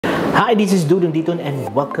Hi, this is Dudong Diton and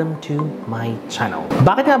welcome to my channel.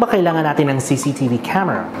 Bakit nga ba kailangan natin ng CCTV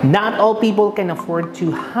camera? Not all people can afford to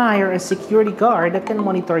hire a security guard that can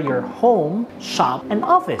monitor your home, shop, and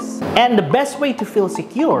office. And the best way to feel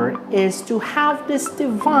secure is to have this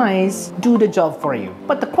device do the job for you.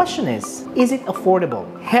 But the question is it affordable?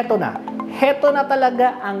 Heto na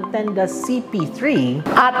talaga ang Tenda CP3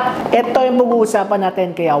 at ito yung mag-uusapan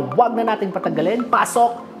natin kaya wag na natin patagalin.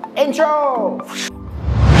 Pasok! Intro!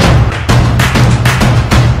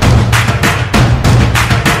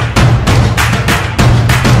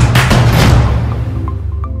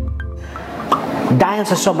 Dahil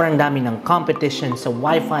sa sobrang dami ng competition sa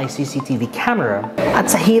Wi-Fi CCTV camera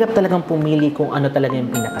at sa hirap talagang pumili kung ano talaga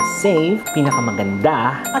yung pinaka-safe,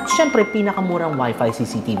 pinaka-maganda at syempre pinaka-murang Wi-Fi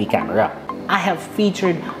CCTV camera. I have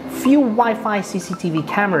featured few Wi-Fi CCTV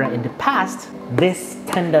camera in the past. This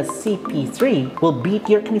Tenda CP3 will beat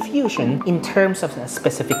your confusion in terms of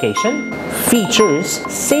specification, features,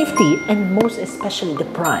 safety, and most especially the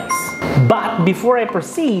price. But before I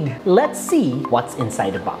proceed, let's see what's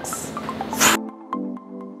inside the box.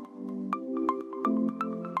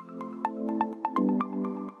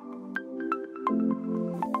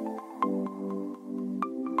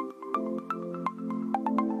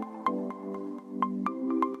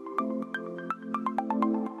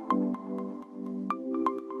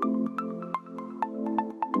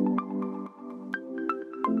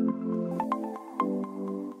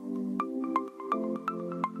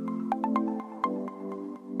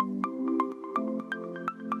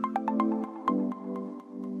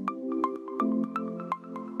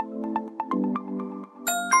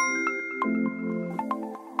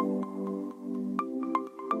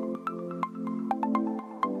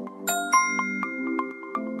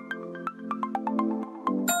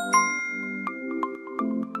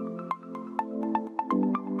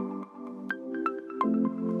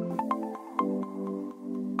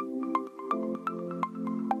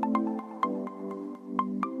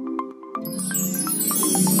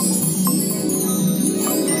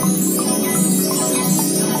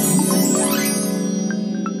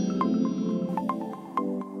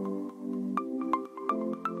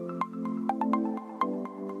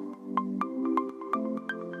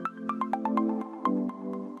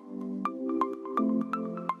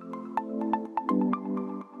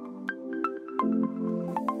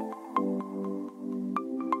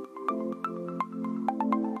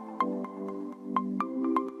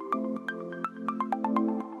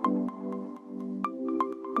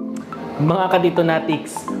 Mga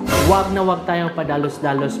kaditonatics, wag na wag tayong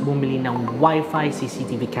padalos-dalos bumili ng Wi-Fi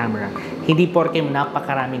CCTV camera. Hindi porke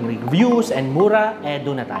napakaraming reviews and mura,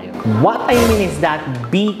 doon na tayo. What I mean is that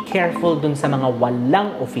be careful dun sa mga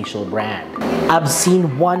walang official brand. I've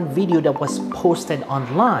seen one video that was posted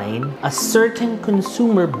online. A certain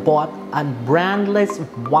consumer bought a brandless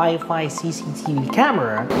Wi-Fi CCTV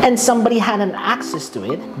camera and somebody had an access to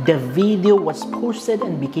it. The video was posted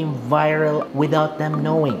and became viral without them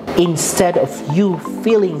knowing. Instead of you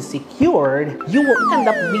feeling secured, you will end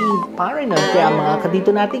up being paranoid. Kaya mga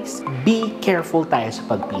kaditonatics, be careful tayo sa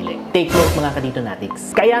pagpili. Take note mga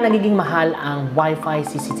kaditonatics. Kaya nagiging mahal ang Wi-Fi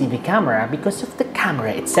CCTV camera because of the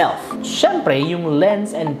camera itself. Siyempre, yung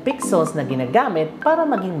lens and pixels na ginagamit para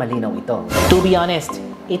maging malinaw ito. To be honest,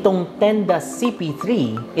 itong Tenda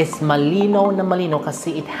CP3 is malinaw na malinaw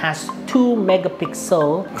kasi it has 2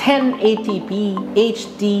 megapixel 1080p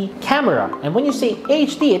HD camera. And when you say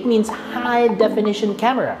HD, it means high definition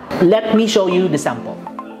camera. Let me show you the sample.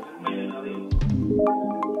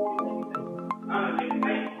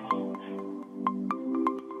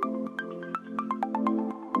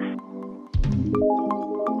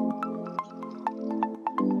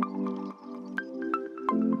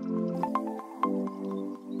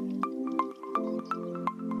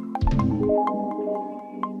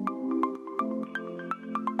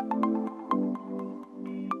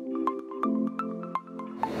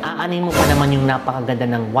 Aanin mo pa naman yung napakaganda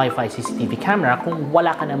ng Wi-Fi CCTV camera kung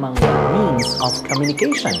wala ka namang means of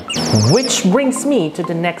communication. Which brings me to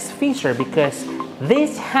the next feature because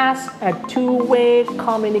this has a two-way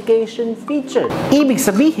communication feature. Ibig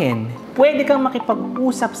sabihin, pwede kang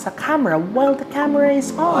makipag-usap sa camera while the camera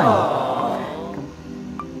is on.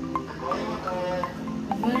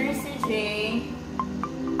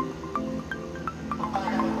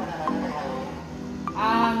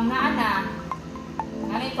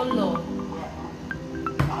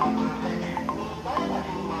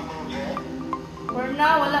 For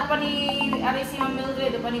now, wala pa ni Ari si Ma'am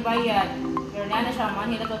Mildred, pa ni Bayad. Pero na siya,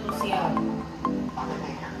 manhila to siya.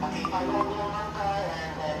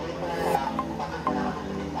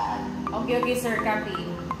 Okay, sir, copy.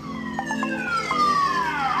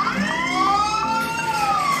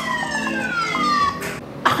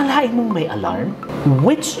 akalain mong may alarm?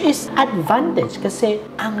 Which is advantage kasi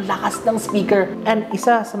ang lakas ng speaker. And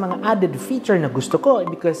isa sa mga added feature na gusto ko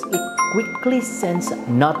because it quickly sends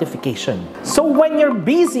notification. So when you're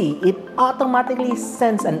busy, it automatically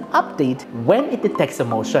sends an update when it detects a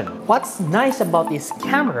motion. What's nice about this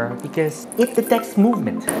camera because it detects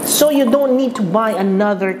movement. So you don't need to buy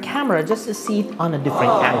another camera just to see it on a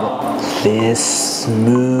different angle. This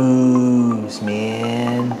moves,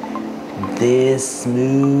 man. This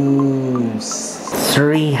moves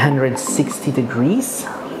 360 degrees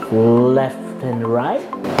left and right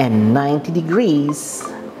and 90 degrees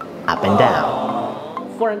up and down.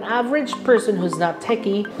 For an average person who's not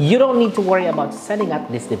techie, you don't need to worry about setting up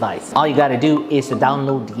this device. All you gotta do is to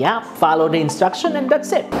download the app, follow the instruction, and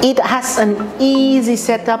that's it. It has an easy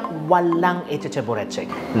setup, walang echechebureche.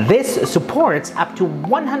 This supports up to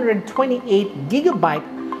 128GB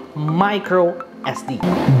micro SD.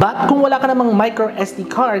 But kung wala ka namang micro SD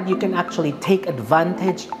card, you can actually take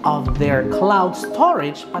advantage of their cloud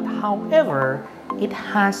storage, but however, it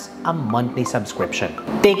has a monthly subscription.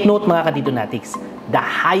 Take note mga kadidonatics, the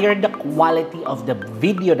higher the quality of the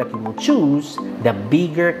video that you will choose, the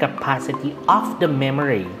bigger capacity of the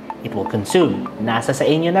memory it will consume. Nasa sa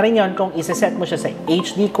inyo na rin yun kung isa-set mo siya sa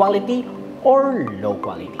HD quality or low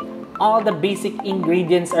quality. All the basic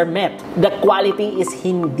ingredients are met. The quality is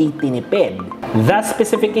hindi tinipid. The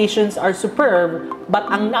specifications are superb, but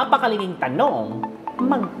ang napakalinging tanong,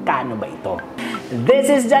 magkano ba ito? This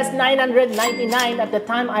is just $999 at the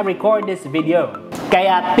time I record this video.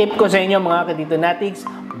 Kaya tip ko sa inyo mga kadidonatics,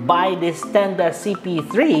 buy this Tenda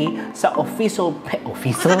CP3 sa official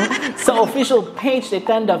page ni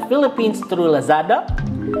Tenda Philippines through Lazada,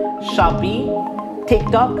 Shopee,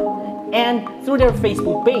 TikTok, and through their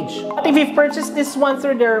Facebook page. But if you purchase this one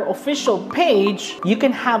through their official page, you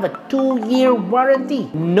can have a 2-year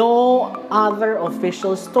warranty. No other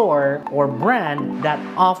official store or brand that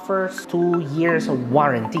offers 2 years of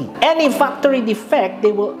warranty. Any factory defect,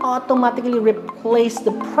 they will automatically replace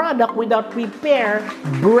the product without repair,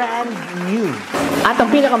 brand new. At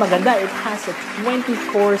ang pinakamaganda, it has a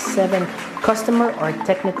 24/7 customer or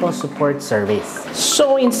technical support service.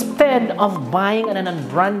 So instead of buying an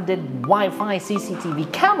unbranded Wi-Fi CCTV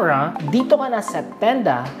camera, dito ka na sa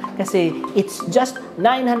Tenda kasi it's just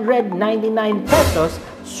 999 pesos,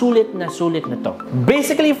 sulit na to.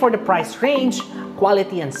 Basically for the price range,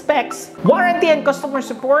 quality and specs, warranty and customer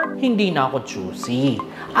support, hindi na ako choosy.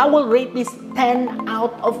 I will rate this 10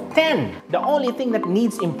 out of 10. The only thing that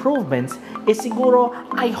needs improvements is siguro,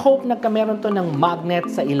 I hope nagkameron to ng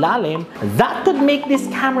magnet sa ilalim that could make this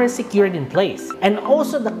camera secured in place. And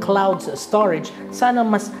also the cloud storage, sana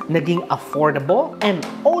mas naging affordable. And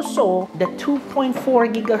also the 2.4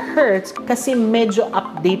 GHz kasi medyo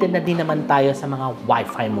updated na din naman tayo sa mga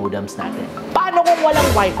Wi-Fi modems natin. Paano kung walang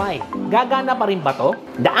Wi-Fi? Gagana pa rin ba to?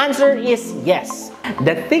 The answer is yes.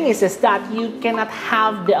 The thing is that you cannot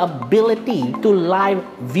have the ability to live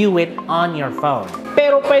view it on your phone.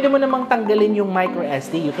 Pero pwede mo namang tanggalin yung micro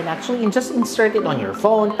SD. You can actually just insert it on your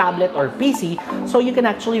phone, tablet, or PC so you can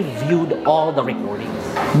actually view all the recordings.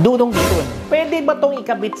 Dudong dito, pwede ba tong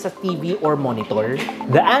ikabit sa TV or monitor?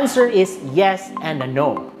 The answer is yes and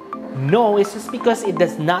no. No, it's just because it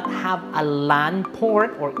does not have a LAN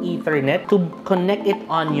port or Ethernet to connect it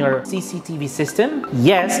on your CCTV system.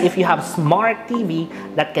 Yes, if you have smart TV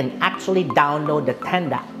that can actually download the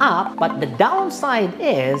Tenda app, but the downside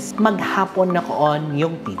is maghapon na on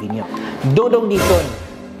yung TV nyo. Dudong dito,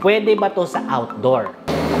 pwede ba to sa outdoor?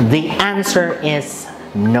 The answer is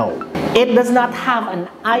no. It does not have an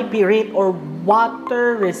IP rate or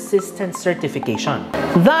water resistant certification.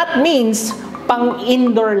 That means pang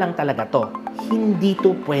indoor lang talaga to. Hindi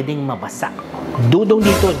to pwedeng mabasa. Dudong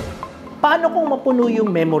dito, paano kung mapuno yung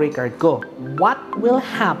memory card ko? What will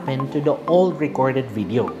happen to the old recorded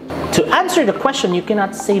video? To answer the question, you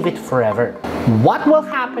cannot save it forever. What will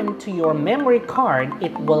happen to your memory card?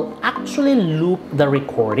 It will actually loop the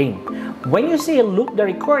recording. When you say loop the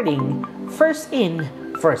recording, first in,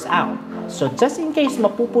 first out. So just in case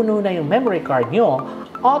mapupuno na yung memory card nyo,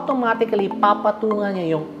 automatically papatungan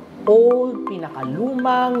niya yung old,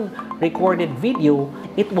 pinakalumang recorded video.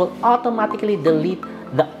 It will automatically delete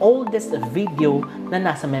the oldest video na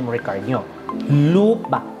nasa memory card nyo. Loop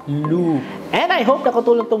ba? Loop. And I hope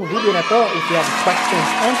nakatulong tong video na to. If you have questions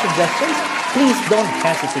and suggestions, please don't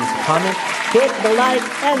hesitate to comment, hit the like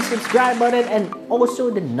and subscribe button, and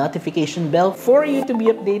also the notification bell for you to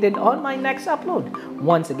be updated on my next upload.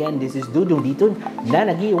 Once again, this is Dudong Ditun na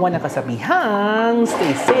nag-iwan na kasabihang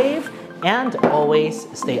stay safe and always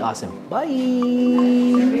stay awesome.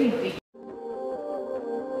 Bye!